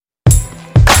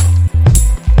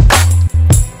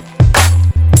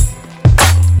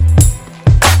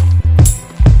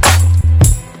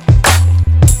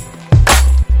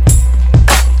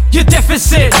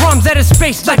outer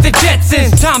space like the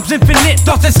Jetsons. Time's infinite,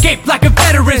 thoughts escape like a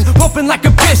veteran. Pumping like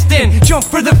a piston, jump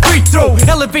for the free throw.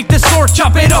 Elevate the sword,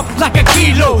 chop it up like a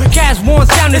kilo. Cas one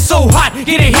sound is so hot,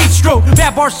 get a heat stroke.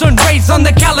 BABARS sun rays on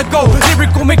the calico.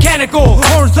 Lyrical mechanical,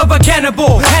 horns of a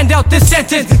cannibal. Hand out this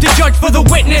sentence to judge for the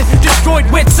witness. Destroyed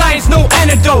with science, no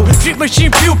antidote. Street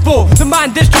machine pupil, the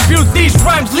mind distributes these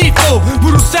rhymes lethal.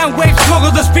 Brutal sound waves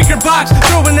smuggle the speaker box.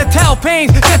 Throwing the towel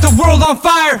pains, set the world on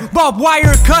fire. Bob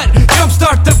wire cut,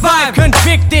 jumpstart the vibe.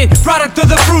 Convicted, product of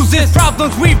the bruises.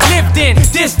 Problems we've lived in,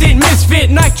 distant misfit.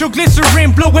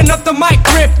 Nitroglycerin blowing up the mic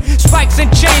grip. Spikes and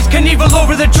chains, Knievel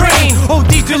over the drain.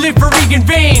 OD delivery in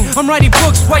vain. I'm writing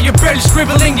books while you're barely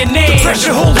scribbling your name. The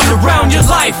pressure holding around your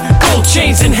life, gold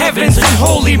chains in heavens and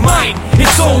holy might.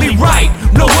 It's only right,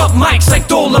 blow up mics like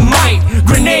Dolomite.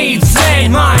 Grenades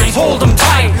and mines, hold them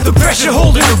tight. The pressure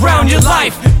holding around your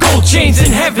life, gold chains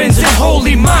in heavens and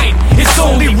holy might. It's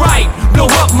only right, blow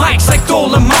up mics like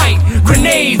Dolomite.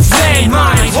 Grenades and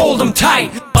mines, hold them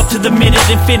tight. Up to the minute,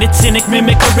 infinite, cynic,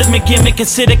 mimic, a rhythmic gimmick,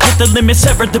 acidic, hit the limit,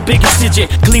 severed the biggest digit.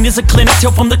 Clean as a clinic,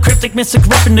 till from the cryptic, mystic,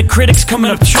 ripping the critics, coming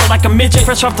up short like a midget.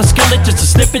 Fresh off the skillet, just a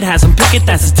snippet, has him pick it,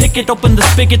 that's his ticket. Open the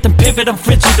spigot, then pivot, I'm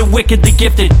frigid, the wickedly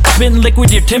gifted. Spitting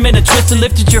liquid, you're timid, and twisted,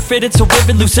 lifted, you're fitted, so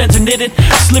vivid, loose ends are knitted.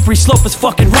 Slippery slope is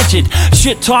fucking rigid.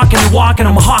 Shit talking and walking,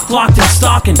 I'm a hawk locked and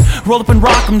stalking. Roll up and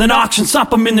rock 'em, then auction,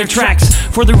 stop 'em in their tracks.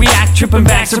 For the react, tripping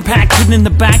backs are packed, hidden in the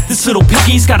back. This little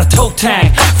piggy's got a toe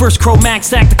tag. First crow max,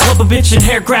 stack the club a bitch and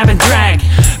hair grab and drag.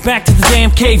 Back to the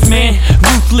damn caveman.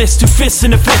 Ruthless, 2 fists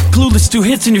in a fifth. Clueless, 2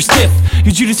 hits and you're stiff.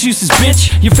 Your Judas uses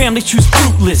bitch, your family choose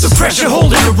fruitless. The pressure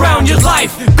holding around your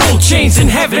life, gold chains in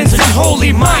heavens and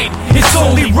holy might. It's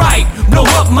only right, blow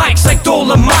up mics like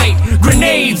Dolomite.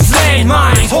 Grenades and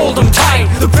mines, hold them tight.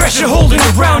 The pressure holding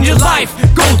around your life,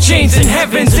 gold chains in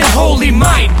heavens and holy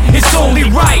might. It's only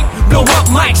right, blow up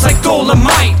mics like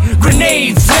Dolomite.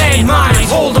 Grenades